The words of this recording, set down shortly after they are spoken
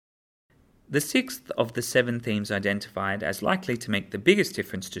The sixth of the 7 themes identified as likely to make the biggest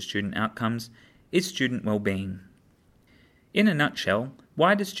difference to student outcomes is student well-being. In a nutshell,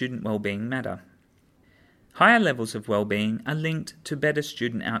 why does student well-being matter? Higher levels of well-being are linked to better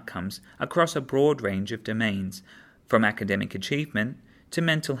student outcomes across a broad range of domains, from academic achievement to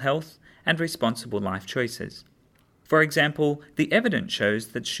mental health and responsible life choices. For example, the evidence shows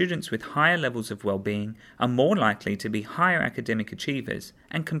that students with higher levels of well-being are more likely to be higher academic achievers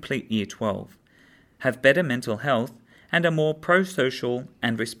and complete Year 12, have better mental health, and a more pro-social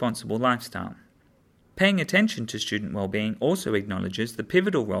and responsible lifestyle. Paying attention to student well-being also acknowledges the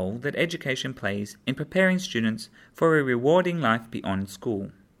pivotal role that education plays in preparing students for a rewarding life beyond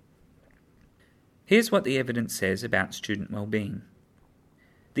school. Here's what the evidence says about student well-being.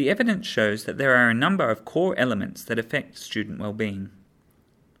 The evidence shows that there are a number of core elements that affect student well-being.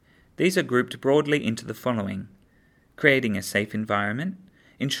 These are grouped broadly into the following: creating a safe environment,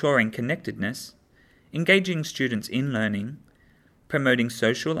 ensuring connectedness, engaging students in learning, promoting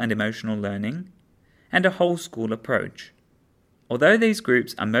social and emotional learning, and a whole school approach. Although these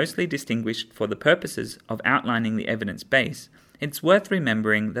groups are mostly distinguished for the purposes of outlining the evidence base, it's worth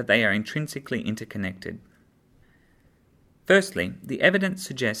remembering that they are intrinsically interconnected. Firstly, the evidence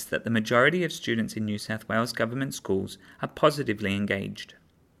suggests that the majority of students in New South Wales government schools are positively engaged.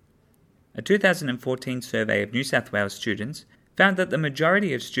 A 2014 survey of New South Wales students found that the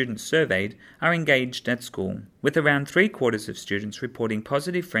majority of students surveyed are engaged at school, with around 3/4 of students reporting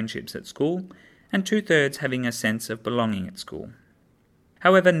positive friendships at school and 2/3 having a sense of belonging at school.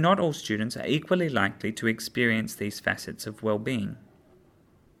 However, not all students are equally likely to experience these facets of well-being.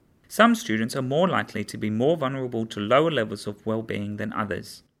 Some students are more likely to be more vulnerable to lower levels of well-being than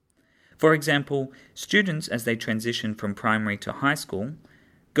others. For example, students as they transition from primary to high school,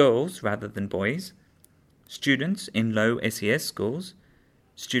 girls rather than boys, students in low SES schools,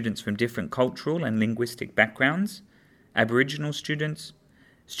 students from different cultural and linguistic backgrounds, Aboriginal students,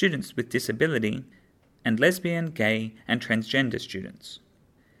 students with disability, and lesbian, gay, and transgender students.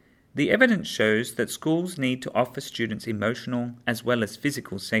 The evidence shows that schools need to offer students emotional as well as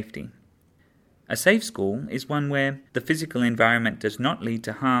physical safety. A safe school is one where the physical environment does not lead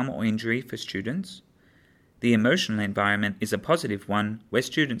to harm or injury for students. The emotional environment is a positive one where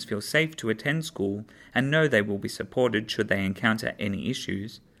students feel safe to attend school and know they will be supported should they encounter any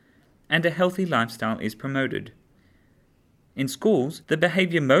issues. And a healthy lifestyle is promoted. In schools, the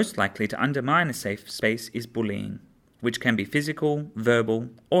behaviour most likely to undermine a safe space is bullying, which can be physical, verbal,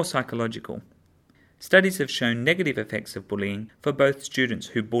 or psychological. Studies have shown negative effects of bullying for both students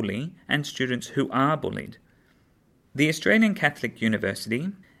who bully and students who are bullied. The Australian Catholic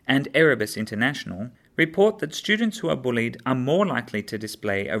University and Erebus International report that students who are bullied are more likely to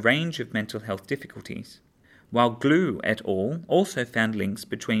display a range of mental health difficulties, while Glue et al. Also found links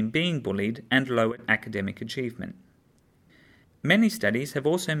between being bullied and lower academic achievement. Many studies have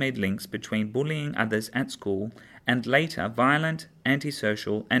also made links between bullying others at school and later violent,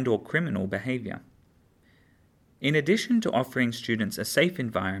 antisocial, and/or criminal behaviour. In addition to offering students a safe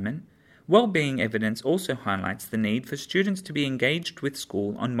environment, well-being evidence also highlights the need for students to be engaged with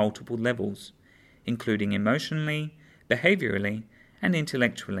school on multiple levels, including emotionally, behaviourally, and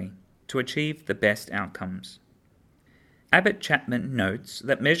intellectually, to achieve the best outcomes. Abbott-Chapman notes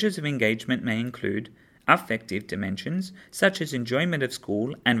that measures of engagement may include affective dimensions, such as enjoyment of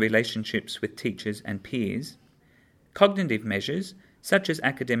school and relationships with teachers and peers, cognitive measures, such as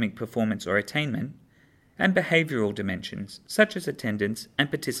academic performance or attainment, and behavioural dimensions, such as attendance and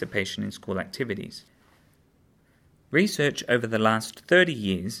participation in school activities. Research over the last 30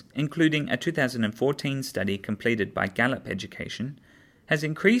 years, including a 2014 study completed by Gallup Education, has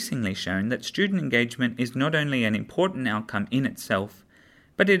increasingly shown that student engagement is not only an important outcome in itself,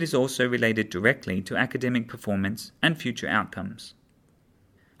 but it is also related directly to academic performance and future outcomes.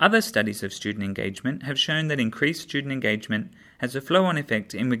 Other studies of student engagement have shown that increased student engagement has a flow-on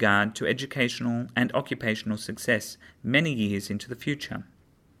effect in regard to educational and occupational success many years into the future.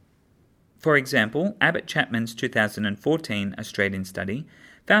 For example, Abbott-Chapman's 2014 Australian study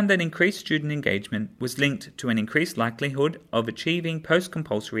found that increased student engagement was linked to an increased likelihood of achieving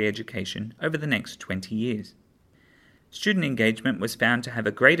post-compulsory education over the next 20 years. Student engagement was found to have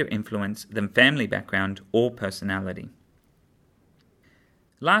a greater influence than family background or personality.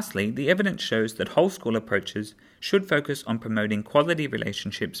 Lastly, the evidence shows that whole school approaches should focus on promoting quality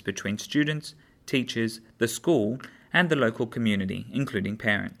relationships between students, teachers, the school, and the local community, including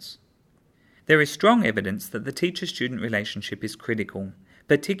parents. There is strong evidence that the teacher-student relationship is critical,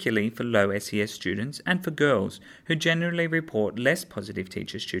 particularly for low SES students and for girls who generally report less positive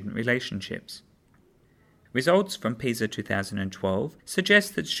teacher-student relationships. Results from PISA 2012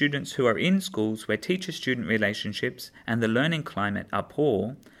 suggest that students who are in schools where teacher-student relationships and the learning climate are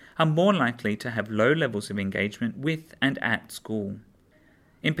poor are more likely to have low levels of engagement with and at school.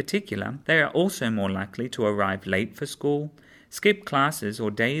 In particular, they are also more likely to arrive late for school, skip classes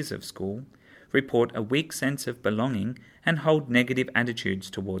or days of school, report a weak sense of belonging, and hold negative attitudes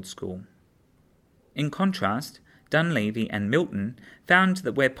towards school. In contrast, Dunleavy and Milton found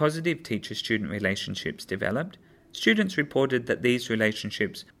that where positive teacher-student relationships developed, students reported that these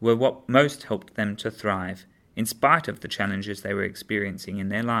relationships were what most helped them to thrive, in spite of the challenges they were experiencing in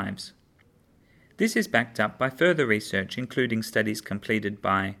their lives. This is backed up by further research including studies completed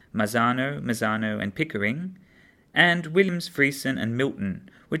by Mazzano, and Pickering, and Williams, Friesen and Milton,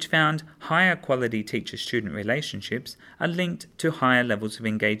 which found higher quality teacher-student relationships are linked to higher levels of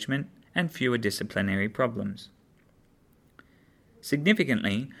engagement and fewer disciplinary problems.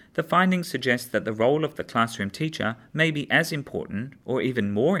 Significantly, the findings suggest that the role of the classroom teacher may be as important, or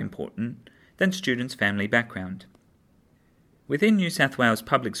even more important, than students' family background. Within New South Wales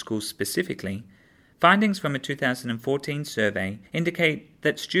public schools specifically, findings from a 2014 survey indicate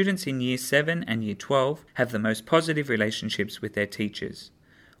that students in Year 7 and Year 12 have the most positive relationships with their teachers,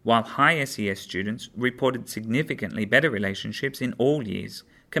 while high SES students reported significantly better relationships in all years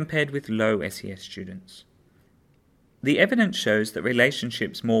compared with low SES students. The evidence shows that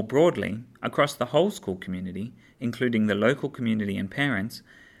relationships more broadly, across the whole school community, including the local community and parents,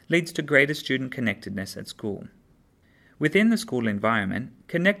 leads to greater student connectedness at school. Within the school environment,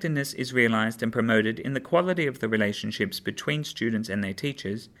 connectedness is realized and promoted in the quality of the relationships between students and their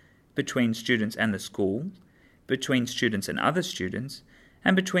teachers, between students and the school, between students and other students,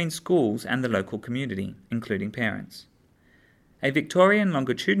 and between schools and the local community, including parents. A Victorian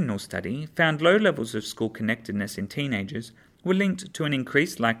longitudinal study found low levels of school connectedness in teenagers were linked to an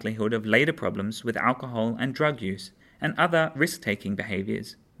increased likelihood of later problems with alcohol and drug use and other risk-taking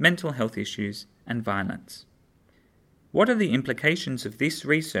behaviours, mental health issues, and violence. What are the implications of this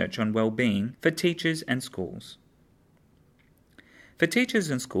research on well-being for teachers and schools? For teachers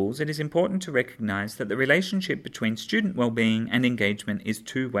and schools, it is important to recognise that the relationship between student well-being and engagement is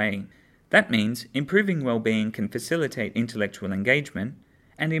two-way. That means improving well-being can facilitate intellectual engagement,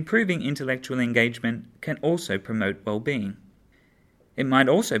 and improving intellectual engagement can also promote well-being. It might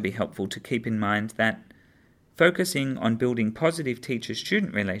also be helpful to keep in mind that focusing on building positive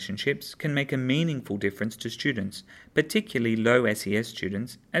teacher-student relationships can make a meaningful difference to students, particularly low SES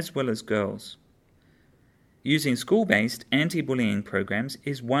students, as well as girls. Using school-based anti-bullying programs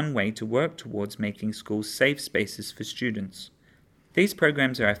is one way to work towards making schools safe spaces for students. These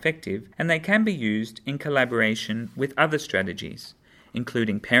programs are effective and they can be used in collaboration with other strategies,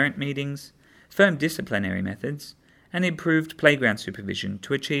 including parent meetings, firm disciplinary methods, and improved playground supervision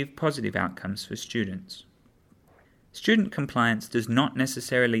to achieve positive outcomes for students. Student compliance does not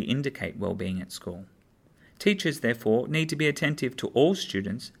necessarily indicate well-being at school. Teachers, therefore, need to be attentive to all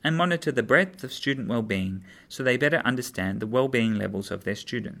students and monitor the breadth of student well-being so they better understand the well-being levels of their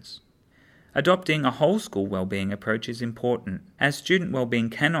students. Adopting a whole school well-being approach is important, as student well-being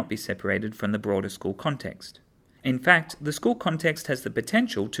cannot be separated from the broader school context. In fact, the school context has the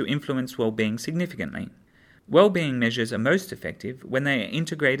potential to influence well-being significantly. Well-being measures are most effective when they are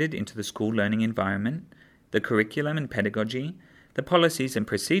integrated into the school learning environment, the curriculum and pedagogy, the policies and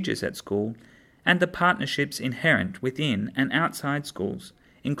procedures at school, and the partnerships inherent within and outside schools,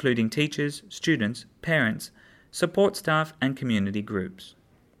 including teachers, students, parents, support staff, and community groups.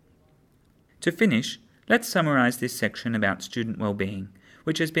 To finish, let's summarise this section about student well-being,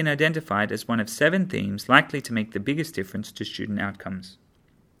 which has been identified as one of 7 themes likely to make the biggest difference to student outcomes.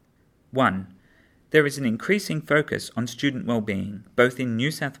 1. There is an increasing focus on student well-being, both in New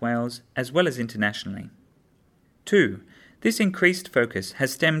South Wales as well as internationally. 2. This increased focus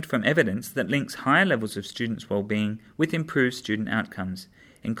has stemmed from evidence that links higher levels of students' well-being with improved student outcomes,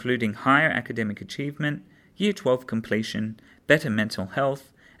 including higher academic achievement, Year 12 completion, better mental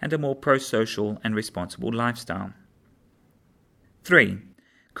health, and a more pro-social and responsible lifestyle. 3.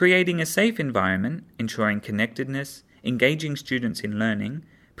 Creating a safe environment, ensuring connectedness, engaging students in learning,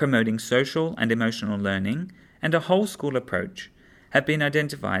 promoting social and emotional learning, and a whole school approach have been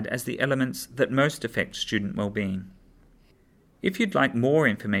identified as the elements that most affect student well-being. If you'd like more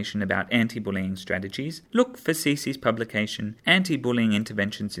information about anti-bullying strategies, look for CC's publication Anti-Bullying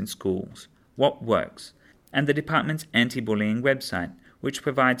Interventions in Schools, What Works, and the department's anti-bullying website, which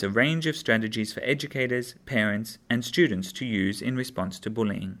provides a range of strategies for educators, parents, and students to use in response to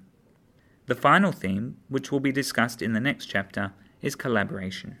bullying. The final theme, which will be discussed in the next chapter, is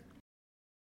collaboration.